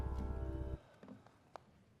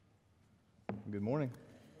Good morning.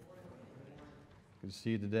 Good to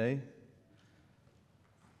see you today.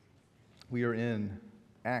 We are in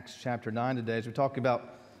Acts chapter 9 today as we talk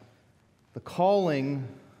about the calling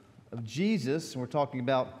of Jesus, and we're talking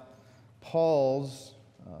about Paul's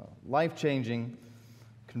life-changing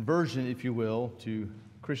conversion, if you will, to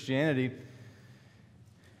Christianity.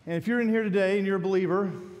 And if you're in here today and you're a believer,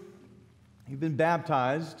 you've been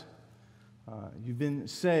baptized, you've been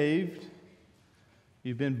saved,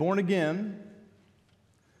 you've been born again,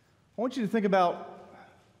 I want you to think about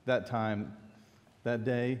that time, that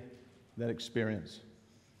day, that experience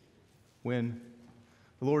when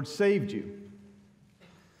the Lord saved you.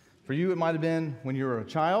 For you, it might have been when you were a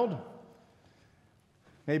child,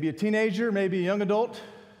 maybe a teenager, maybe a young adult,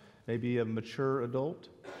 maybe a mature adult.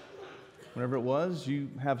 Whenever it was, you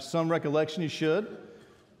have some recollection. You should,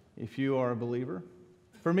 if you are a believer.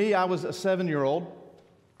 For me, I was a 7-year-old,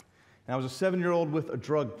 and I was a 7-year-old with a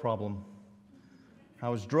drug problem. I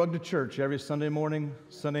was drugged to church every Sunday morning,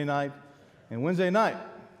 Sunday night, and Wednesday night.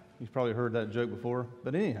 You've probably heard that joke before,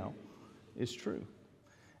 but anyhow, it's true.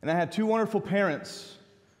 And I had two wonderful parents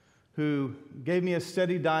who gave me a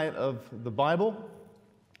steady diet of the Bible,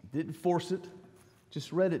 didn't force it,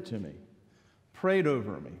 just read it to me, prayed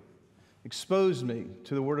over me, exposed me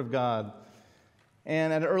to the Word of God.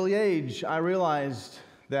 And at an early age, I realized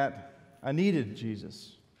that I needed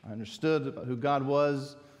Jesus. I understood about who God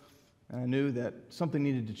was, and I knew that something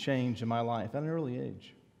needed to change in my life at an early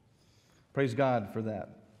age. Praise God for that.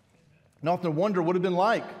 And I often wonder what it would have been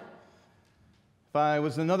like if I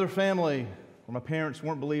was in another family where my parents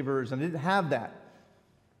weren't believers and I didn't have that.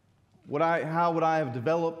 How would I have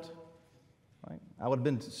developed? Right? I would have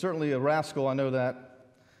been certainly a rascal, I know that.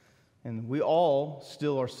 And we all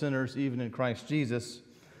still are sinners, even in Christ Jesus.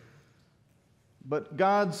 But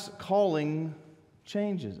God's calling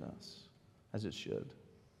changes us, as it should.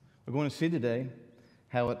 We're going to see today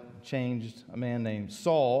how it changed a man named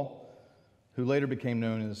Saul, who later became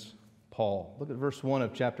known as Paul. Look at verse 1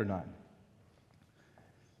 of chapter 9.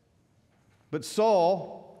 But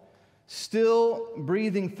Saul, still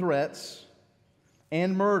breathing threats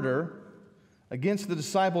and murder against the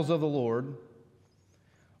disciples of the Lord,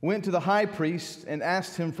 went to the high priest and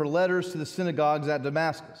asked him for letters to the synagogues at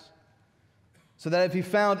Damascus, so that if he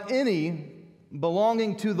found any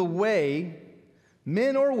belonging to the way,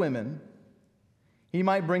 men or women, he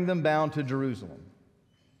might bring them bound to Jerusalem.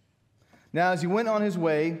 Now, as he went on his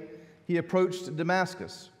way, he approached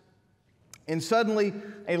Damascus, and suddenly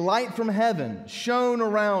a light from heaven shone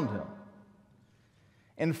around him.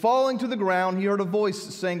 And falling to the ground, he heard a voice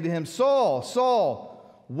saying to him, "Saul,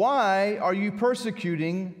 Saul, why are you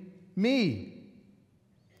persecuting me?"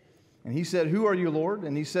 And he said, "Who are you, Lord?"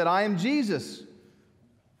 And he said, "I am Jesus,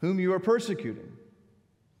 whom you are persecuting.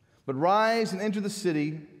 But rise and enter the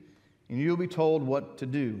city, and you will be told what to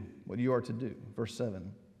do, what you are to do." Verse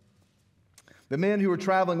 7. The men who were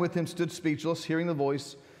traveling with him stood speechless, hearing the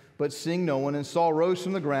voice, but seeing no one. And Saul rose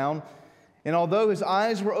from the ground, and although his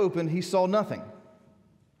eyes were opened, he saw nothing.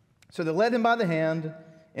 So they led him by the hand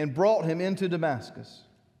and brought him into Damascus.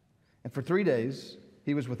 And for 3 days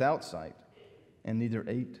he was without sight, and neither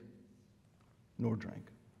ate nor drank.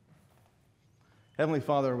 Heavenly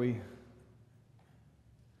Father, we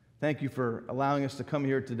thank you for allowing us to come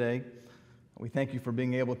here today. We thank you for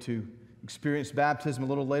being able to experience baptism a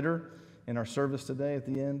little later in our service today at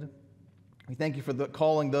the end. We thank you for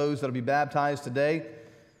calling those that will be baptized today.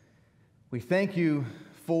 We thank you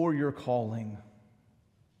for your calling.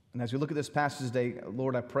 And as we look at this passage today,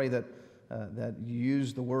 Lord, I pray that you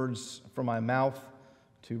use the words from my mouth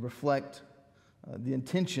to reflect the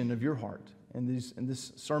intention of your heart in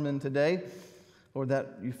this sermon today. Lord,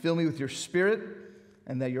 that you fill me with your Spirit,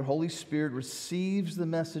 and that your Holy Spirit receives the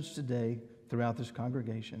message today throughout this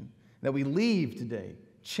congregation. That we leave today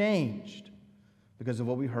changed because of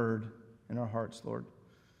what we heard in our hearts, Lord.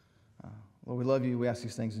 Lord, we love you. We ask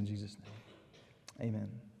these things in Jesus' name. Amen.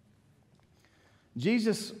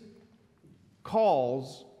 Jesus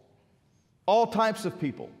calls all types of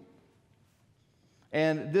people.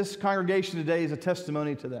 And this congregation today is a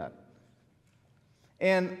testimony to that.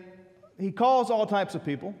 And he calls all types of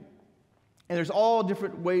people. And there's all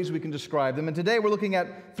different ways we can describe them. And today we're looking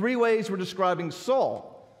at 3 ways we're describing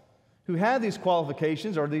Saul, who had these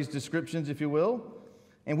qualifications, or these descriptions, if you will.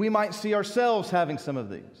 And we might see ourselves having some of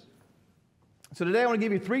these. So today I want to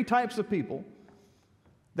give you 3 types of people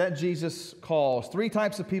that Jesus calls. 3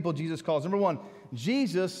 types of people Jesus calls. Number 1,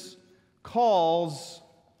 Jesus calls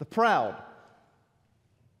the proud.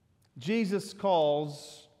 Jesus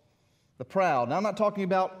calls the proud. Now, I'm not talking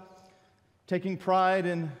about taking pride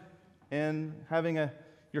in having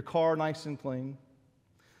your car nice and clean.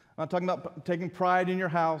 I'm not talking about taking pride in your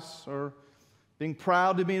house or being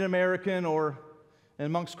proud to be an American, or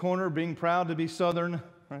in Moncks Corner, being proud to be Southern,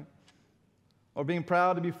 right? Or being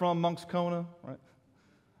proud to be from Moncks Kona, right?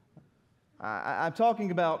 I'm talking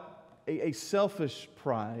about a selfish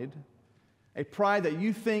pride, a pride that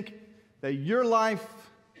you think that your life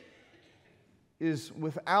is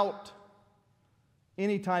without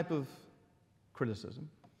any type of criticism,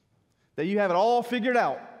 that you have it all figured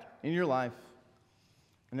out in your life,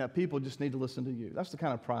 and that people just need to listen to you. That's the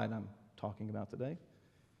kind of pride I'm talking about today.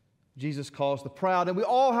 Jesus calls the proud, and we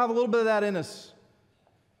all have a little bit of that in us,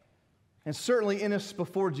 and certainly in us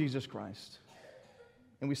before Jesus Christ.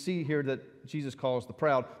 And we see here that Jesus calls the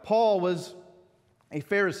proud. Paul was a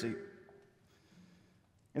Pharisee.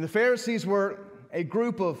 And the Pharisees were a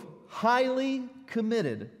group of highly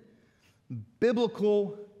committed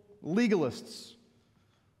biblical legalists.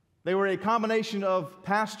 They were a combination of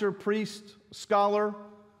pastor, priest, scholar,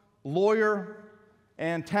 lawyer,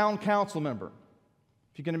 and town council member.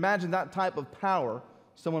 If you can imagine that type of power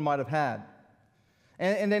someone might have had.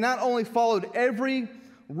 And they not only followed every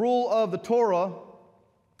rule of the Torah,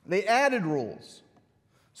 they added rules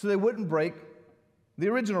so they wouldn't break the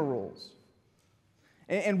original rules.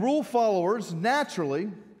 And rule followers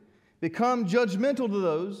naturally become judgmental to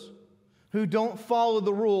those who don't follow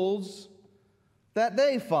the rules that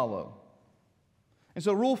they follow. And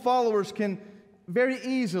so rule followers can very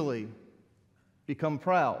easily become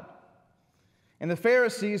proud. And the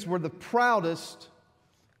Pharisees were the proudest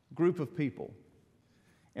group of people.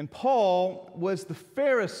 And Paul was the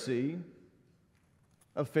Pharisee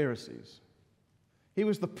of Pharisees. He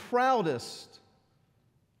was the proudest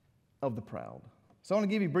of the proud. So I want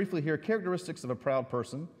to give you briefly here characteristics of a proud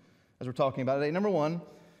person as we're talking about today. Number one,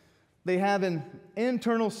 they have an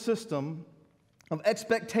internal system of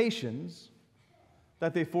expectations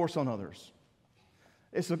that they force on others.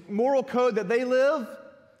 It's a moral code that they live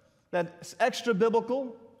that's extra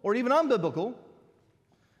biblical or even unbiblical,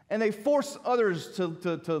 and they force others to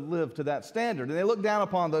live to that standard. And they look down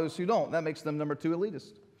upon those who don't. That makes them, number two,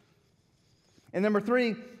 elitist. And number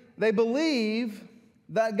three, they believe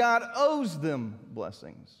that God owes them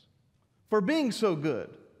blessings for being so good.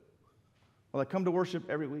 Well, I come to worship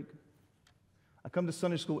every week. I come to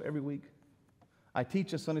Sunday school every week. I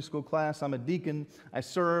teach a Sunday school class. I'm a deacon. I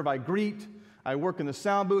serve. I greet. I work in the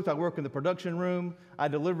sound booth. I work in the production room. I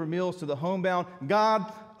deliver meals to the homebound.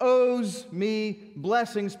 God owes me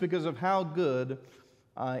blessings because of how good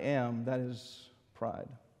I am. That is pride.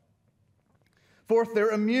 Fourth,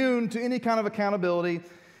 they're immune to any kind of accountability.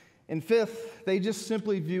 And fifth, they just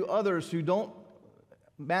simply view others who don't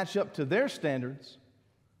match up to their standards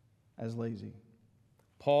as lazy.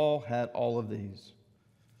 Paul had all of these.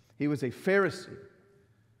 He was a Pharisee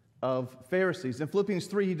of Pharisees. In Philippians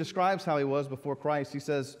 3, he describes how he was before Christ. He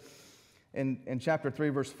says in chapter 3,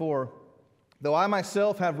 verse 4, though I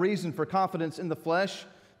myself have reason for confidence in the flesh,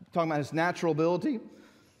 talking about his natural ability,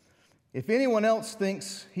 if anyone else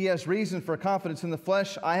thinks he has reason for confidence in the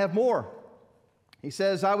flesh, I have more. He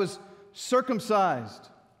says, I was circumcised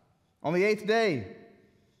on the 8th day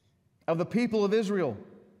of the people of Israel,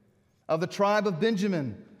 of the tribe of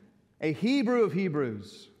Benjamin, a Hebrew of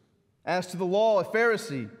Hebrews, as to the law, a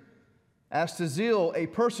Pharisee, as to zeal, a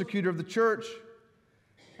persecutor of the church,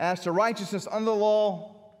 as to righteousness under the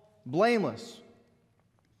law, blameless.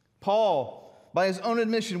 Paul, by his own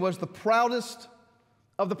admission, was the proudest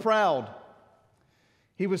of the proud.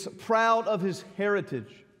 He was proud of his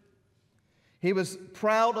heritage. He was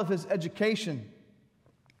proud of his education.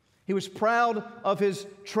 He was proud of his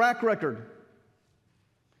track record.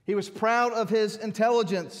 He was proud of his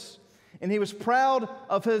intelligence. And he was proud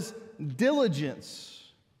of his diligence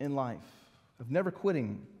in life, of never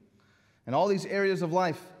quitting. And all these areas of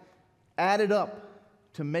life added up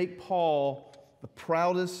to make Paul the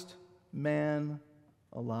proudest man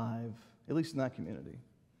alive, at least in that community.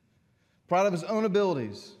 Proud of his own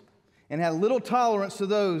abilities, and had little tolerance to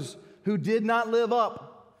those who did not live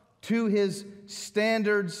up to his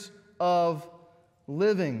standards of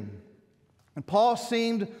living. And Paul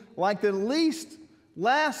seemed like the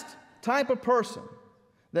last type of person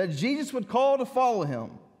that Jesus would call to follow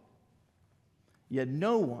him. Yet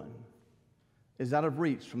no one is out of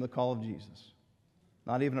reach from the call of Jesus.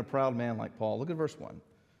 Not even a proud man like Paul. Look at verse 1.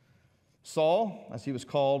 Saul, as he was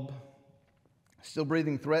called, still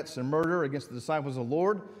breathing threats and murder against the disciples of the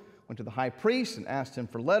Lord, went to the high priest and asked him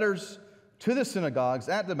for letters to the synagogues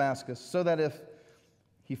at Damascus, so that if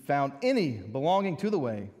he found any belonging to the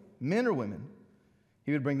way, men or women,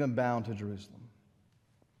 he would bring them bound to Jerusalem.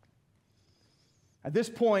 At this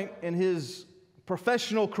point in his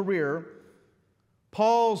professional career,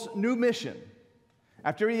 Paul's new mission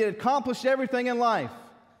after he had accomplished everything in life,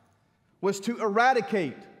 was to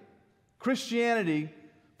eradicate Christianity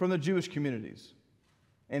from the Jewish communities.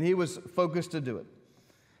 And he was focused to do it.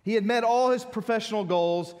 He had met all his professional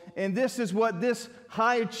goals, and this is what this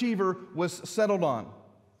high achiever was settled on.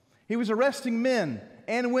 He was arresting men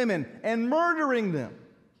and women and murdering them.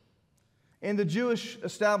 And the Jewish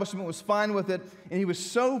establishment was fine with it, and he was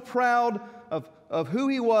so proud of who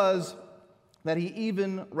he was that he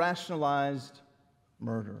even rationalized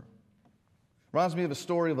murder. Reminds me of a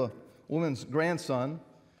story of a woman's grandson.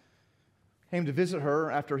 Came to visit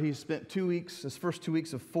her after he spent 2 weeks, his first 2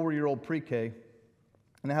 weeks of 4-year-old pre-K.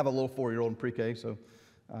 And I have a little 4-year-old in pre-K, so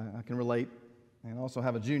I can relate. And I also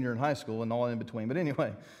have a junior in high school and all in between. But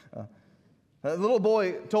anyway, the little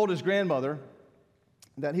boy told his grandmother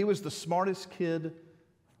that he was the smartest kid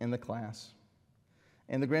in the class.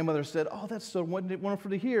 And the grandmother said, "Oh, that's so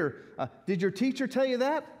wonderful to hear. Did your teacher tell you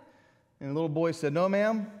that?" And the little boy said, "No,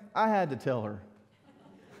 ma'am, I had to tell her."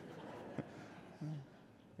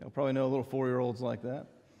 You'll probably know little 4-year-olds like that.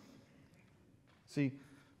 See,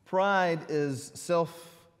 pride is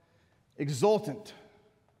self-exultant.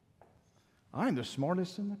 I'm the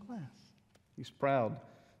smartest in the class. He's proud.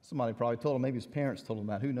 Somebody probably told him, maybe his parents told him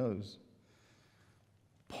that, who knows.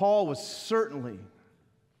 Paul was certainly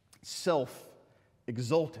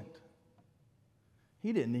self-exultant.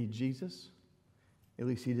 He didn't need Jesus. At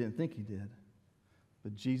least he didn't think he did.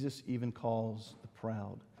 But Jesus even calls the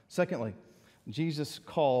proud. Secondly, Jesus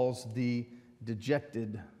calls the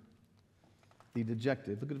dejected. The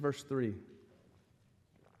dejected. Look at verse 3.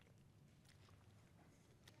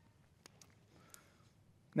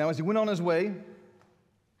 Now, as he went on his way,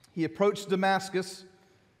 he approached Damascus,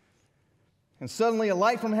 and suddenly a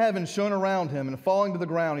light from heaven shone around him, and falling to the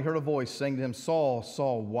ground, he heard a voice saying to him, "Saul,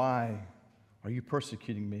 Saul, why are you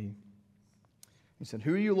persecuting me?" He said,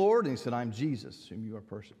 "Who are you, Lord?" And he said, "I'm Jesus, whom you are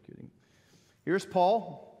persecuting." Here's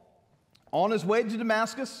Paul on his way to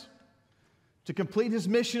Damascus to complete his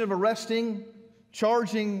mission of arresting,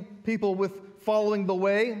 charging people with following the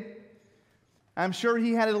way. I'm sure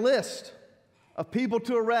he had a list of people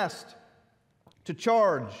to arrest, to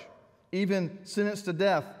charge, even sentence to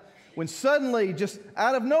death, when suddenly, just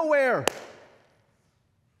out of nowhere,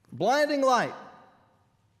 blinding light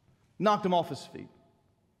knocked him off his feet.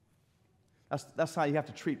 That's how you have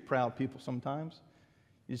to treat proud people sometimes.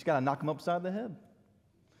 You just got to knock them upside the head.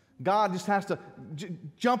 God just has to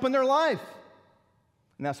jump in their life.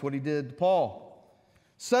 And that's what he did to Paul.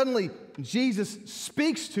 Suddenly, Jesus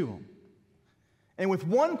speaks to him. And with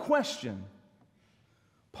one question,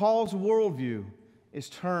 Paul's worldview is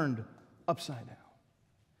turned upside down.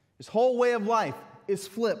 His whole way of life is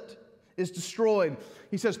flipped, is destroyed.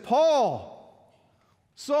 He says, "Paul,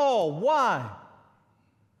 Saul, why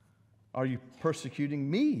are you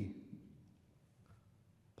persecuting me?"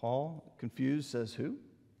 Paul, confused, says, "Who?"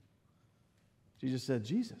 Jesus said,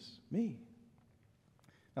 "Jesus, me."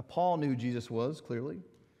 Now, Paul knew who Jesus was, clearly.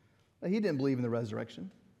 But he didn't believe in the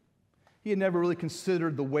resurrection. He had never really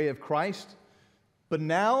considered the way of Christ. But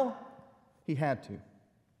now, he had to.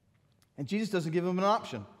 And Jesus doesn't give him an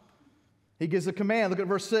option. He gives a command. Look at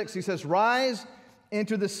verse 6. He says, "Rise,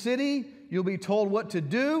 enter the city. You'll be told what to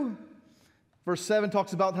do." Verse 7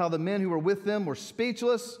 talks about how the men who were with them were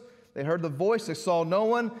speechless. They heard the voice, they saw no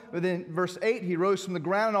one. But then verse 8, he rose from the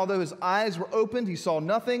ground, and although his eyes were opened, he saw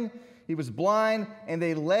nothing. He was blind, and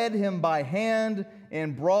they led him by hand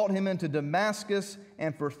and brought him into Damascus.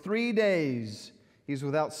 And for 3 days he was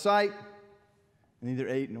without sight and neither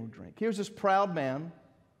ate nor drank. Here's this proud man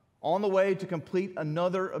on the way to complete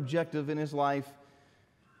another objective in his life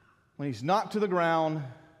when he's knocked to the ground,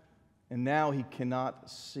 and now he cannot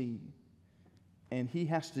see. And he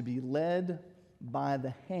has to be led by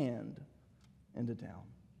the hand into town.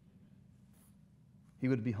 He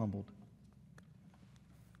would be humbled.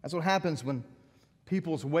 That's what happens when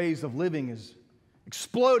people's ways of living is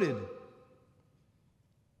exploded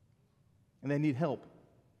and they need help.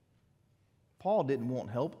 Paul didn't want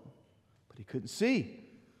help, but he couldn't see.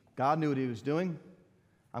 God knew what he was doing.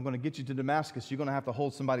 "I'm going to get you to Damascus. You're going to have to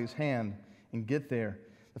hold somebody's hand and get there."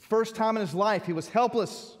 The first time in his life, he was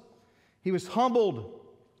helpless. He was humbled.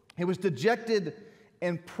 He was dejected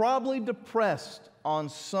and probably depressed on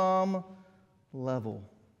some level.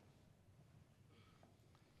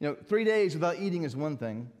 3 days without eating is one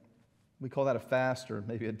thing. We call that a fast or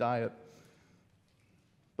maybe a diet.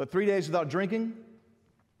 But 3 days without drinking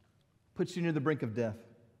puts you near the brink of death.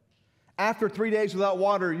 After 3 days without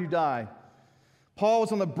water, you die. Paul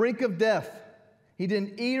was on the brink of death. He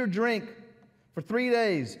didn't eat or drink for 3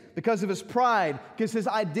 days because of his pride, because his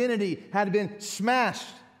identity had been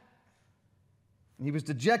smashed. And he was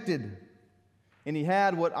dejected. And he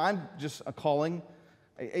had what I'm just calling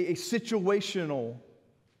a situational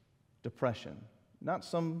depression. Not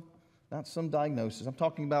some diagnosis. I'm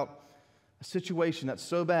talking about a situation that's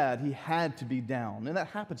so bad he had to be down. And that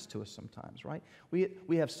happens to us sometimes, right?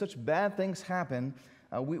 We have such bad things happen.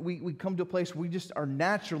 We come to a place where we just are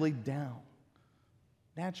naturally down,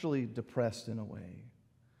 naturally depressed in a way.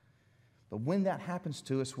 But when that happens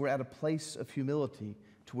to us, we're at a place of humility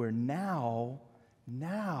to where now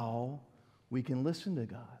we can listen to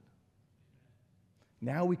God.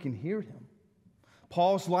 Now we can hear Him.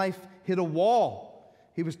 Paul's life hit a wall.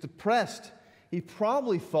 He was depressed. He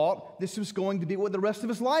probably thought this was going to be what the rest of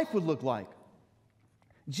his life would look like.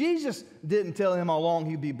 Jesus didn't tell him how long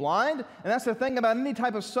he'd be blind, and that's the thing about any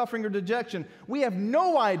type of suffering or dejection. We have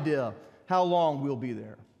no idea how long we'll be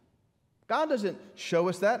there. God doesn't show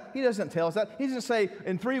us that. He doesn't tell us that. He doesn't say,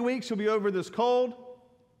 in 3 weeks you'll be over this cold.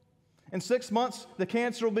 In 6 months the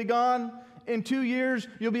cancer will be gone. In 2 years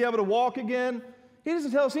you'll be able to walk again. He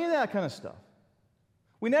doesn't tell us any of that kind of stuff.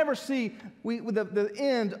 We never see the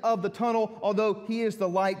end of the tunnel, although He is the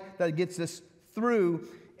light that gets us through.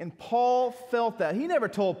 And Paul felt that. He never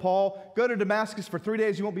told Paul, go to Damascus for 3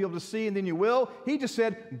 days, you won't be able to see, and then you will. He just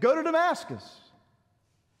said, go to Damascus.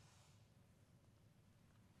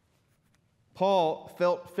 Paul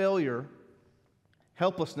felt failure,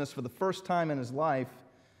 helplessness for the first time in his life,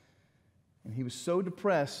 and he was so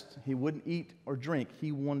depressed he wouldn't eat or drink.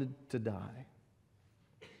 He wanted to die.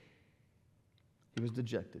 He was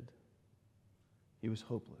dejected. He was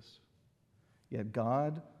hopeless. Yet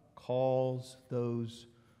God calls those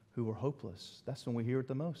who are hopeless. That's when we hear it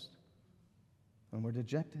the most, when we're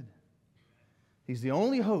dejected. He's the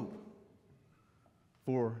only hope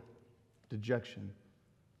for dejection,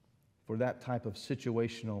 for that type of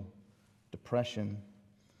situational depression.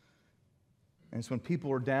 And it's when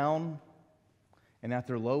people are down and at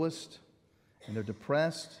their lowest and they're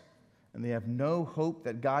depressed and they have no hope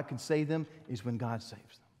that God can save them, is when God saves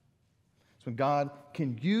them. It's when God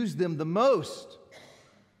can use them the most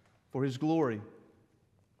for His glory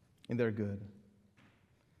and their good.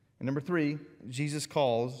 And number 3, Jesus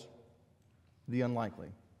calls the unlikely.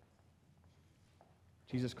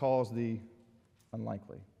 Jesus calls the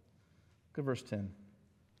unlikely. Look at verse 10.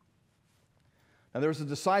 Now there was a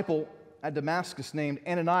disciple at Damascus named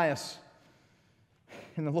Ananias.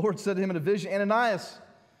 And the Lord said to him in a vision, Ananias.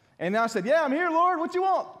 And I said, yeah, I'm here, Lord. What you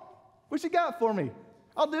want? What you got for me?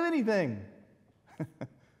 I'll do anything.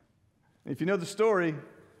 If you know the story,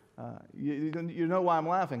 you know why I'm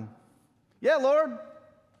laughing. Yeah, Lord,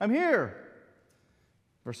 I'm here.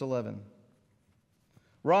 Verse 11.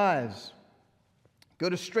 Rise, go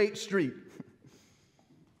to Straight Street.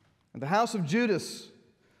 At the house of Judas,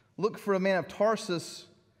 look for a man of Tarsus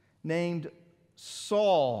named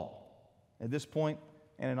Saul. At this point,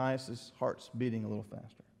 Ananias' heart's beating a little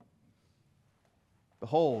faster.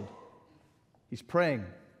 Behold, he's praying,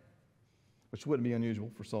 which wouldn't be unusual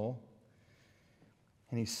for Saul.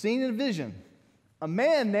 And he's seen in a vision a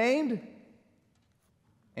man named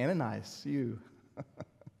Ananias, you,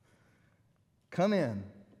 come in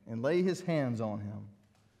and lay his hands on him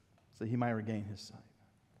so he might regain his sight.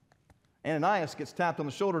 Ananias gets tapped on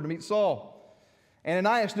the shoulder to meet Saul.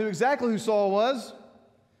 Ananias knew exactly who Saul was.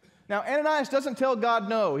 Now, Ananias doesn't tell God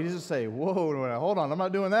no. He doesn't say, whoa, hold on, I'm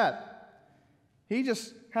not doing that. He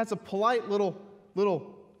just has a polite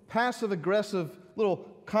little passive-aggressive little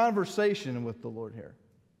conversation with the Lord here.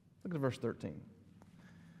 Look at verse 13.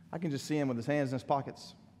 I can just see him with his hands in his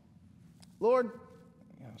pockets. Lord,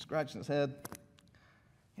 scratching his head.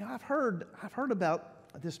 I've heard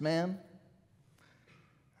about this man,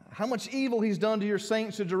 how much evil he's done to your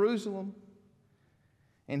saints of Jerusalem.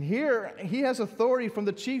 And here he has authority from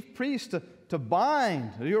the chief priest to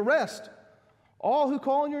bind, to arrest all who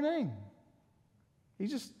call on your name.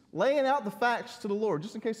 He's just laying out the facts to the Lord,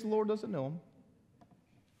 just in case the Lord doesn't know him.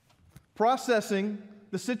 Processing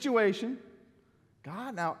the situation.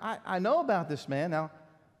 God, now I know about this man. Now,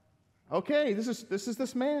 okay, this is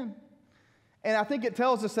this man. And I think it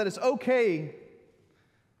tells us that it's okay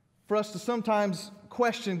for us to sometimes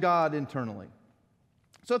question God internally.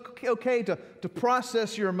 It's okay to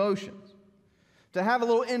process your emotions, to have a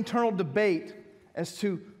little internal debate as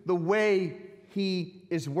to the way He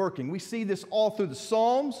is working. We see this all through the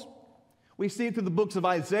Psalms. We see it through the books of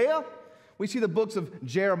Isaiah. We see the books of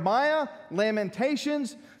Jeremiah,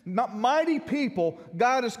 Lamentations. Mighty people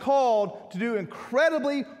God has called to do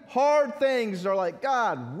incredibly hard things. They're like,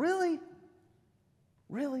 God, really?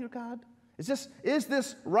 Really, God? Is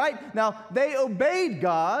this right? Now, they obeyed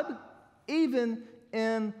God even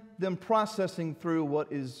in them processing through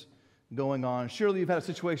what is going on. Surely you've had a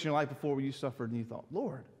situation in your life before where you suffered and you thought,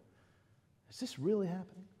 Lord, Is this really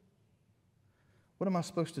happening? What am I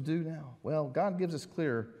supposed to do now? Well, God gives us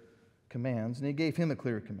clear commands, and he gave him a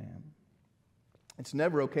clear command. It's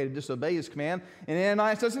never okay to disobey his command, and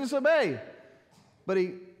Ananias doesn't disobey, but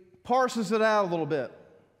he parses it out a little bit.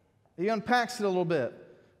 He unpacks it a little bit.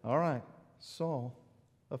 All right, Saul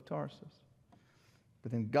of Tarsus.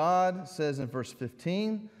 But then God says in verse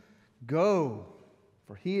 15, go,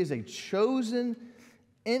 for he is a chosen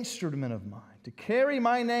instrument of mine to carry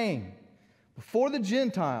my name before the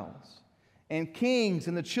Gentiles and kings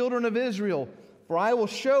and the children of Israel, for I will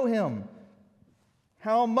show him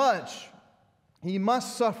how much he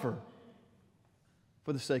must suffer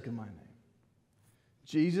for the sake of my name.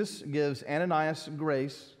 Jesus gives Ananias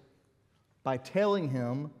grace by telling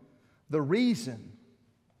him the reason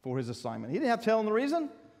for his assignment. He didn't have to tell him the reason,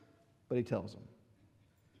 but he tells him.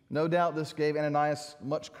 No doubt this gave Ananias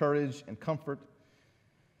much courage and comfort.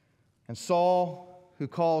 And Saul, who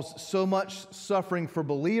caused so much suffering for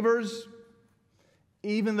believers,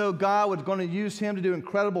 even though God was going to use him to do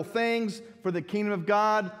incredible things for the kingdom of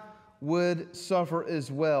God, would suffer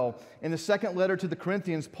as well. In the second letter to the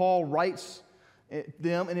Corinthians, Paul writes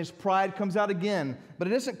them, and his pride comes out again. But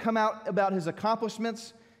it doesn't come out about his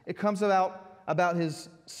accomplishments. It comes about his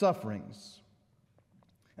sufferings.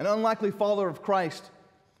 An unlikely follower of Christ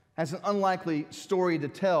has an unlikely story to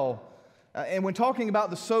tell. And when talking about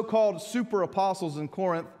the so-called super apostles in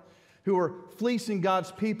Corinth, who were fleecing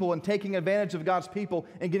God's people and taking advantage of God's people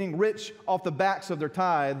and getting rich off the backs of their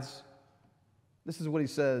tithes, this is what he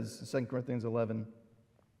says in 2 Corinthians 11.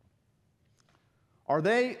 Are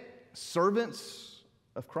they servants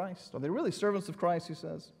of Christ? Are they really servants of Christ, he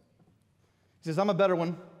says? He says, I'm a better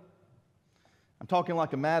one. I'm talking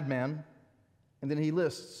like a madman. And then he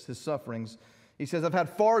lists his sufferings. He says, I've had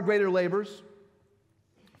far greater labors,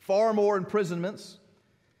 far more imprisonments,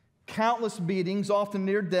 countless beatings, often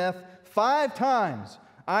near death. 5 times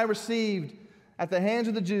I received at the hands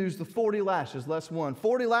of the Jews the 40 lashes, less one.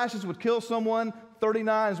 40 lashes would kill someone,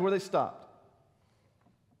 39 is where they stopped.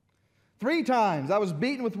 3 times I was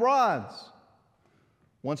beaten with rods.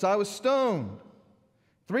 Once I was stoned.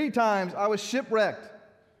 3 times I was shipwrecked.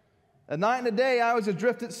 A night and a day I was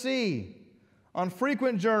adrift at sea, on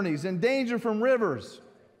frequent journeys, in danger from rivers,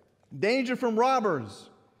 danger from robbers,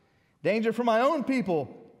 danger from my own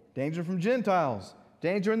people, danger from Gentiles,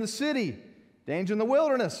 danger in the city, danger in the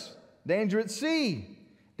wilderness, danger at sea,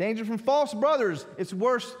 danger from false brothers. It's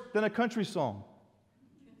worse than a country song.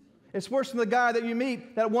 It's worse than the guy that you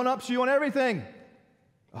meet that one-ups you on everything.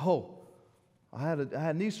 Oh, I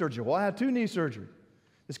had knee surgery. Well, I had 2 knee surgeries.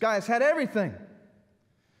 This guy has had everything.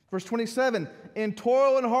 Verse 27, in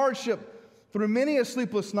toil and hardship, through many a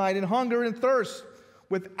sleepless night, in hunger and thirst,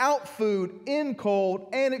 without food, in cold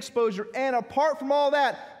and exposure. And apart from all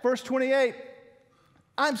that, verse 28,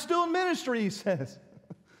 I'm still in ministry, he says.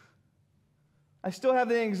 I still have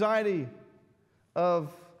the anxiety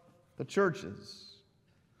of the churches.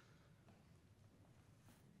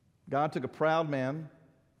 God took a proud man,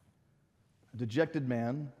 a dejected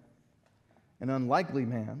man, an unlikely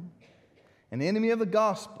man, an enemy of the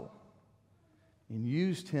gospel, and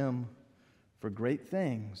used him for great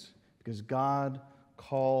things because God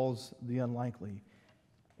calls the unlikely.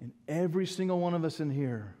 And every single one of us in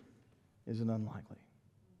here is an unlikely.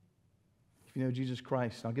 If you know Jesus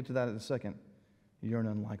Christ, I'll get to that in a second, you're an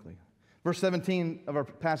unlikely. Verse 17 of our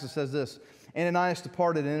passage says this, Ananias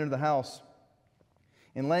departed and entered the house,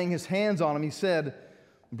 and laying his hands on him, he said,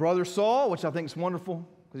 Brother Saul, which I think is wonderful,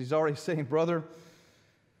 because he's already saying brother,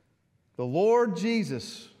 the Lord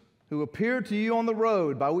Jesus, who appeared to you on the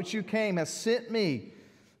road by which you came, has sent me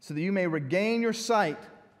so that you may regain your sight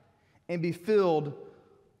and be filled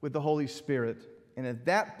with the Holy Spirit. And at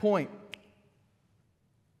that point,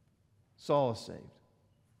 Saul is saved.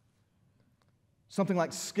 Something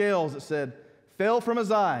like scales that said, fell from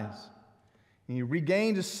his eyes, and he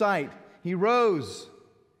regained his sight. He rose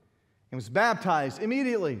and was baptized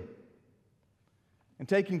immediately. And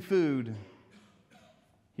taking food,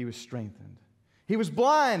 he was strengthened. He was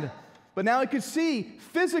blind, but now he could see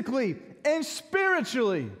physically and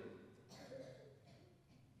spiritually.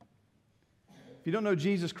 If you don't know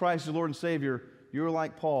Jesus Christ as Lord and Savior, you're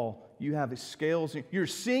like Paul. You have his scales. You're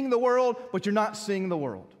seeing the world, but you're not seeing the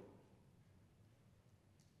world.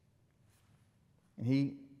 And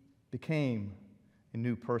he became a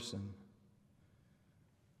new person.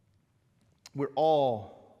 We're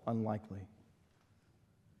all unlikely.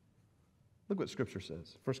 Look what Scripture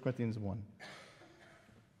says, 1 Corinthians 1.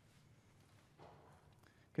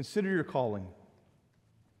 Consider your calling.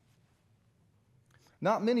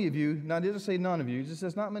 Not many of you, now it doesn't say none of you, it just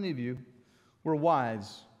says not many of you were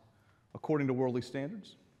wise according to worldly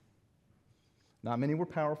standards. Not many were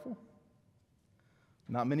powerful.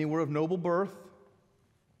 Not many were of noble birth.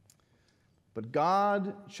 But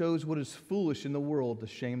God chose what is foolish in the world to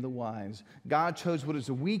shame the wise. God chose what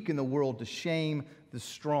is weak in the world to shame the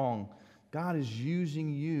strong. God is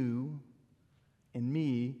using you and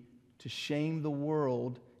me to shame the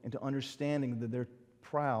world into understanding that they're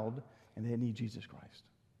proud and they need Jesus Christ.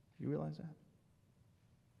 You realize that?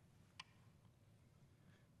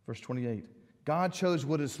 Verse 28. God chose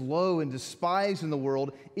what is low and despised in the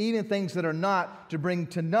world, even things that are not, to bring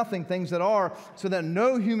to nothing things that are, so that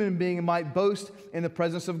no human being might boast in the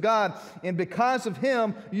presence of God. And because of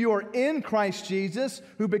Him, you are in Christ Jesus,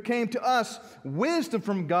 who became to us wisdom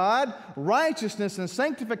from God, righteousness and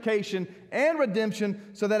sanctification and redemption,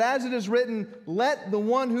 so that as it is written, let the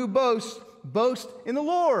one who boasts, boast in the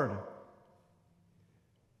Lord.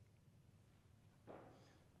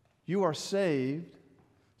 You are saved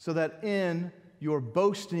so that in your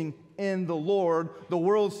boasting in the Lord, the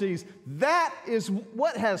world sees, that is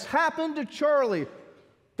what has happened to Charlie.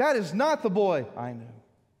 That is not the boy I knew.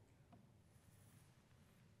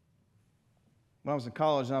 When I was in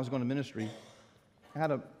college and I was going to ministry, I had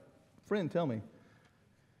a friend tell me, at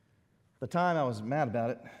the time I was mad about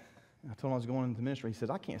it. I told him I was going into ministry. He said,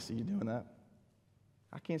 I can't see you doing that.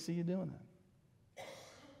 I can't see you doing that.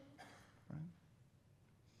 Right?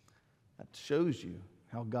 That shows you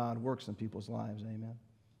how God works in people's lives. Amen.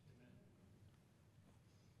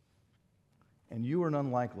 And you are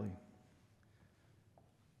unlikely.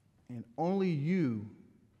 And only you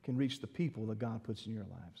can reach the people that God puts in your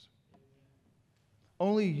lives.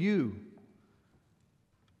 Only you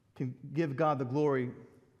can give God the glory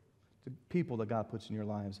to people that God puts in your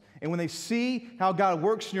lives. And when they see how God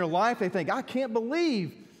works in your life, they think, I can't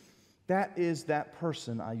believe that is that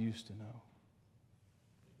person I used to know.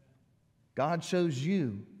 God chose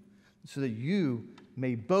you so that you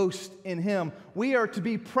may boast in Him. We are to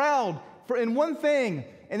be proud in one thing,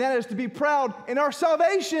 and that is to be proud in our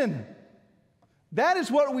salvation. That is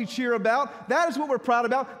what we cheer about. That is what we're proud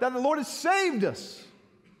about, that the Lord has saved us.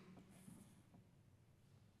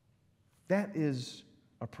 That is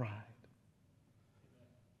our pride.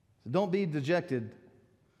 So don't be dejected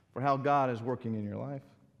for how God is working in your life.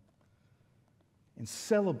 And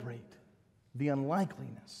celebrate the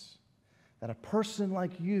unlikeliness that a person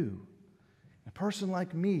like you, a person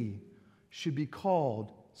like me, should be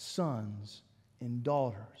called sons and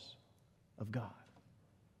daughters of God.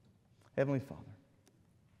 Heavenly Father,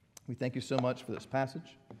 we thank you so much for this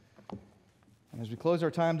passage. And as we close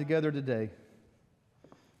our time together today,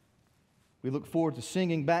 we look forward to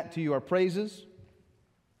singing back to you our praises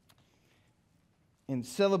and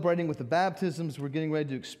celebrating with the baptisms we're getting ready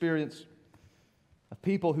to experience of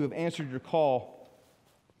people who have answered your call.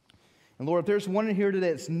 And Lord, if there's one in here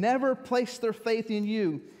today that's never placed their faith in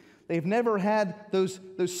you, they've never had those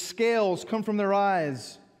scales come from their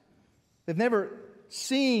eyes, they've never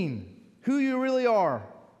seen who you really are,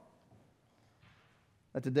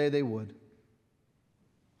 that today they would.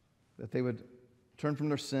 That they would turn from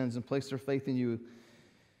their sins and place their faith in you.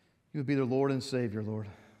 You would be their Lord and Savior, Lord.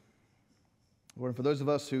 Lord, and for those of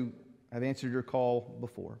us who have answered your call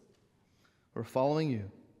before, or following you,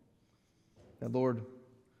 that, Lord,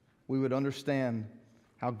 we would understand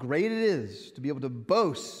how great it is to be able to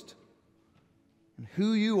boast in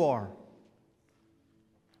who you are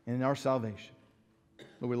and in our salvation.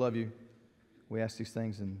 Lord, we love you. We ask these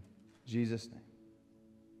things in Jesus' name.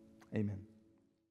 Amen.